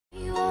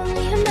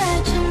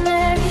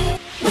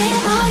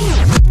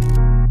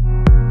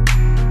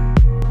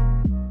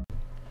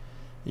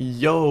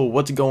Yo,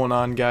 what's going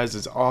on, guys?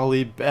 It's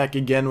Ollie back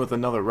again with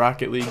another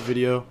Rocket League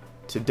video.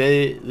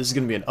 Today, this is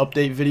going to be an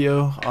update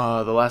video.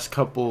 The last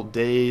couple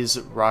days,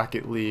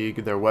 Rocket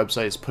League, their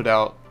website has put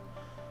out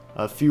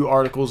a few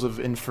articles of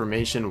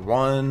information.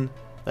 One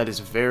that is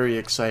very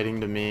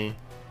exciting to me,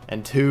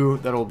 and two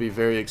that will be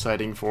very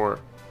exciting for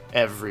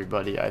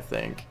everybody, I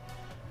think.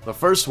 The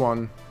first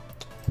one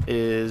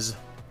is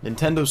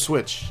Nintendo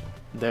Switch.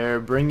 They're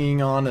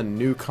bringing on a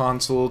new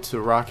console to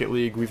Rocket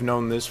League. We've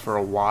known this for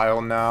a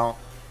while now,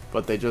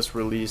 but they just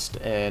released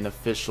an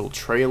official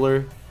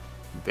trailer.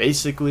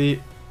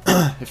 Basically,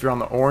 if you're on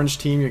the orange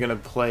team, you're going to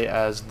play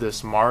as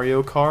this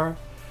Mario car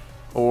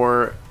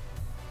or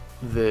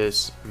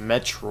this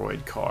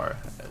Metroid car.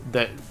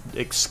 That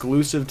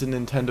exclusive to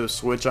Nintendo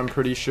Switch, I'm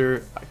pretty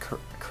sure.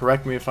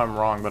 Correct me if I'm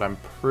wrong, but I'm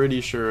pretty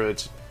sure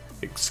it's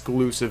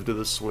exclusive to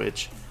the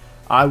Switch.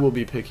 I will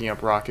be picking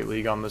up Rocket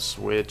League on the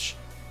Switch.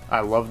 I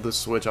love the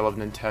Switch, I love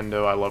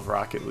Nintendo, I love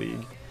Rocket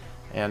League.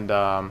 And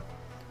I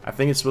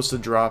think it's supposed to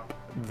drop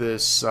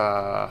this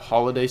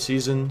holiday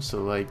season,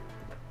 so like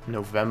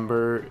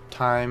November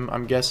time,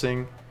 I'm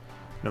guessing.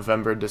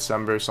 November,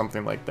 December,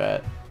 something like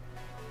that.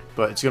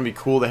 But it's going to be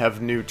cool. They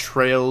have new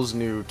trails,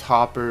 new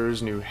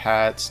toppers, new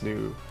hats,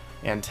 new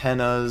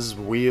antennas,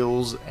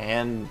 wheels,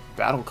 and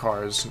battle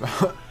cars.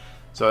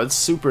 So it's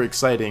super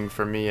exciting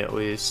for me, at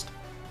least.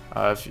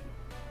 I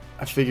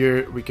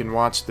figure we can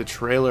watch the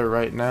trailer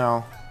right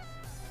now.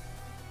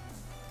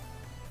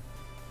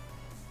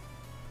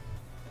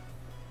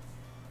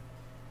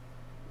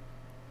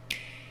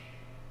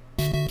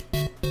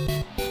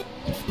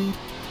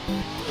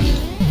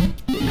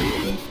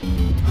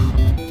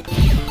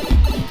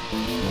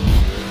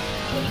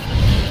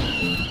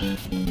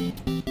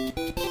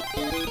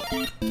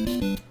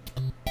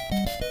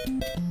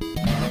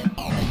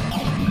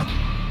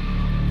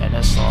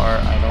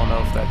 NSR, I don't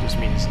know if that just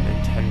means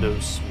Nintendo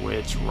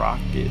Switch,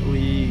 Rocket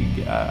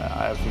League,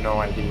 I have no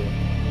idea.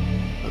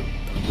 The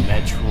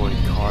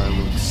Metroid car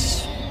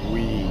looks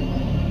sweet.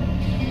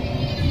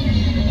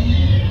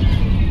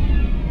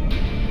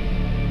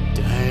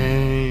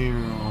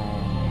 Damn.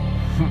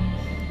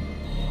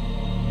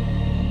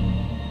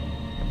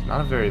 It's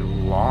not a very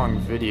long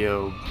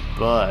video,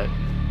 but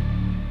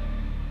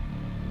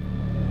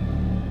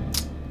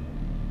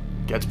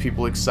gets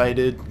people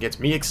excited, gets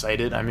me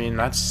excited. I mean,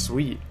 that's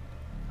sweet.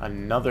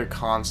 Another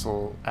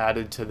console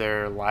added to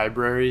their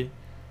library.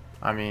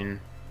 I mean,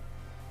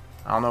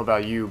 I don't know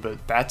about you,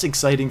 but that's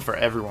exciting for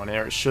everyone,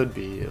 or it should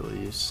be at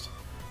least.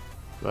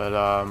 But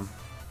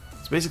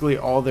it's basically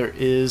all there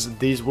is.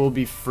 These will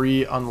be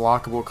free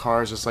unlockable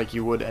cars, just like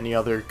you would any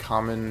other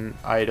common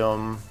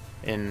item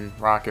in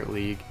Rocket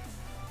League.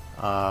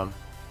 But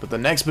the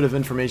next bit of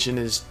information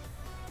is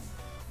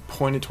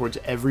pointed towards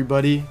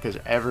everybody, because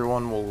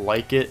everyone will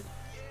like it.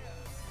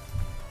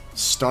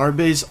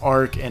 Starbase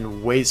Arc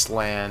and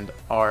Wasteland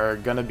are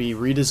going to be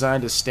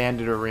redesigned as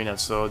standard arena.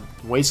 So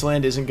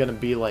Wasteland isn't going to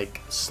be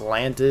like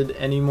slanted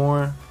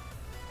anymore,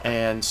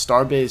 and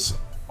Starbase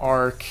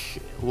Arc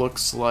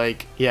looks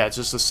like, yeah, it's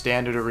just a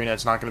standard arena.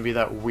 It's not going to be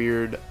that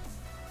weird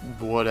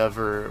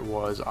whatever it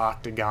was,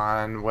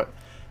 octagon,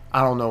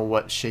 I don't know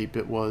what shape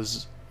it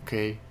was.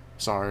 Okay,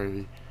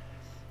 sorry.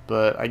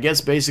 But I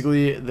guess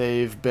basically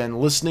they've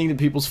been listening to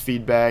people's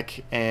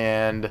feedback,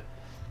 and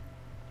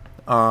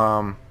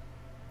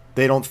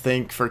they don't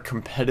think for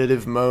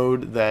competitive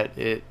mode that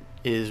it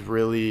is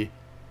really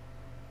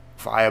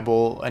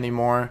viable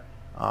anymore.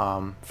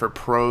 For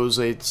pros,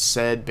 they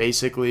said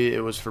basically it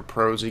was for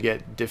pros to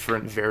get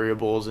different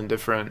variables and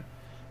different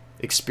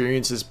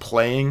experiences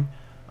playing.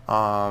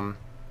 But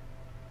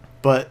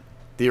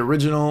the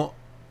original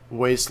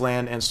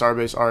Wasteland and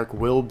Starbase Arc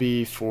will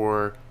be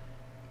for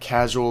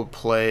casual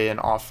play and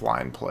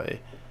offline play.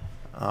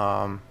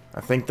 I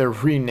think they're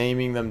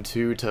renaming them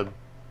too to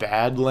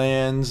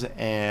Badlands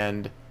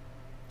and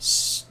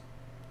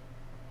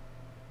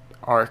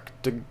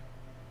Arctagon,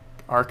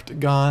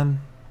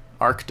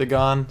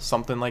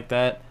 something like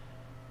that.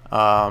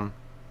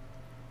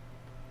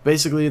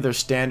 Basically, they're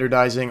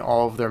standardizing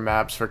all of their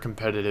maps for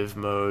competitive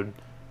mode,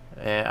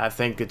 and I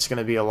think it's going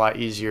to be a lot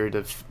easier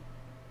to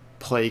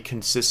play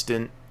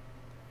consistent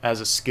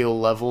as a skill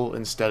level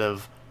instead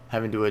of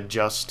having to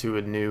adjust to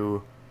a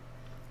new,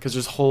 because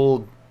it's a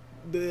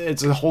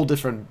whole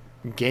different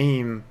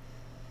game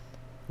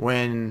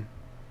when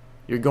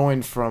you're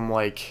going from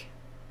like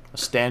a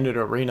standard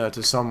arena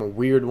to some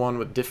weird one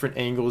with different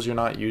angles you're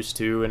not used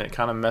to, and it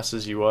kind of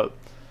messes you up.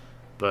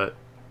 But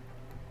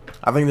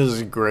I think this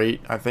is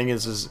great. I think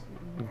this is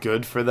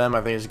good for them.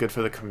 I think it's good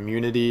for the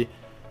community.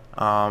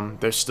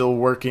 They're still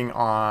working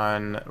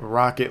on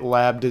Rocket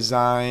Lab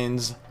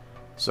designs,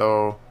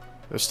 so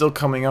they're still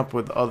coming up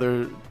with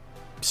other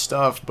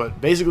stuff.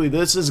 But basically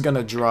this is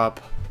gonna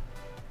drop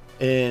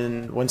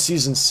when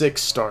Season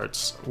 6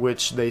 starts,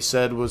 which they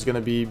said was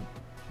gonna be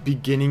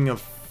beginning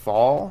of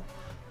fall,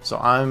 so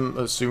I'm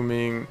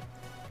assuming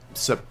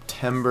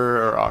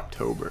September or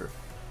October.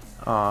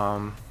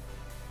 But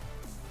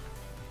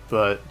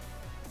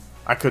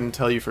I couldn't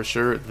tell you for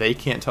sure. They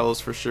can't tell us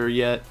for sure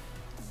yet.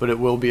 but it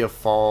will be a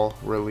fall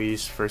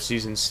release for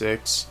Season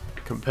 6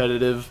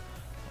 competitive,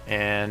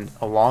 and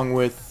along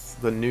with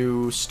the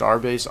new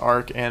Starbase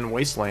Arc and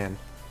Wasteland.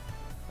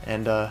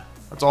 And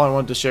that's all I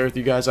wanted to share with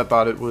you guys. I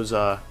thought it was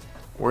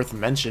worth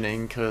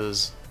mentioning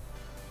because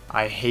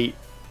I hate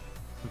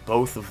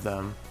both of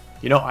them.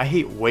 You know, I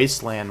hate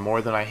Wasteland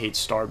more than I hate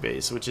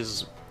Starbase, which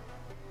is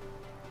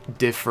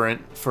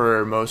different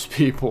for most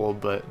people,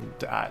 but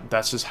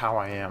that's just how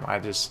I am. I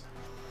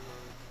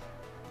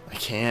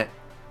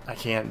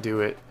can't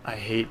do it. I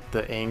hate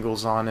the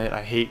angles on it.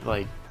 I hate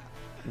like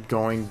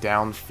going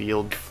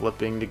downfield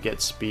flipping to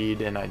get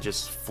speed and I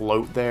just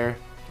float there.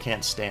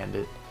 Can't stand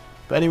it.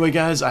 But anyway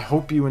guys, I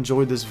hope you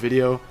enjoyed this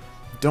video.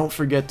 Don't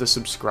forget to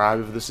subscribe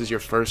if this is your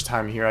first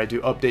time here. I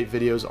do update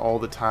videos all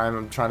the time.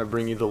 I'm trying to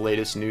bring you the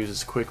latest news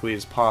as quickly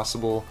as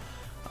possible.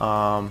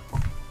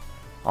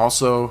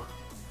 Also,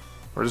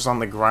 we're just on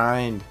the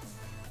grind.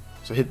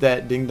 So hit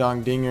that ding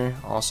dong dinger,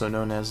 also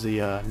known as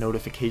the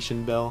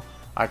notification bell.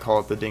 I call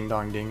it the ding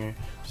dong dinger.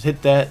 Just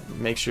hit that,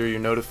 make sure you're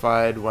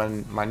notified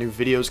when my new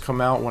videos come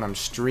out, when I'm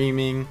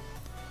streaming.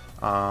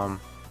 I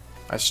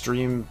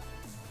stream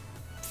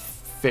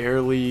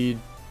fairly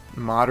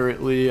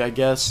moderately, I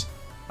guess.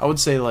 I would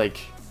say like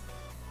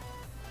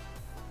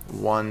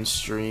one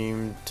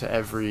stream to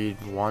every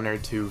 1 or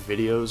 2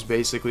 videos,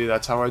 basically.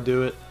 That's how I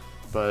do it.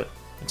 But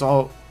it's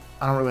all,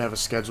 I don't really have a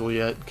schedule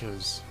yet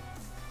because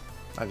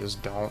I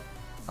just don't.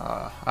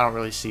 I don't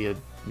really see a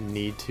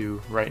need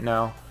to right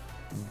now.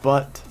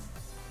 But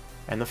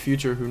in the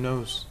future, who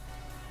knows?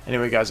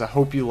 Anyway guys, I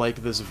hope you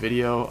liked this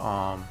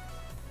video.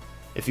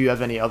 If you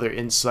have any other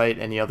insight,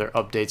 any other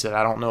updates that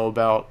I don't know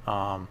about,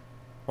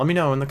 let me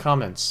know in the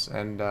comments,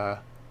 and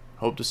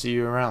hope to see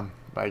you around.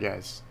 Bye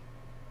guys.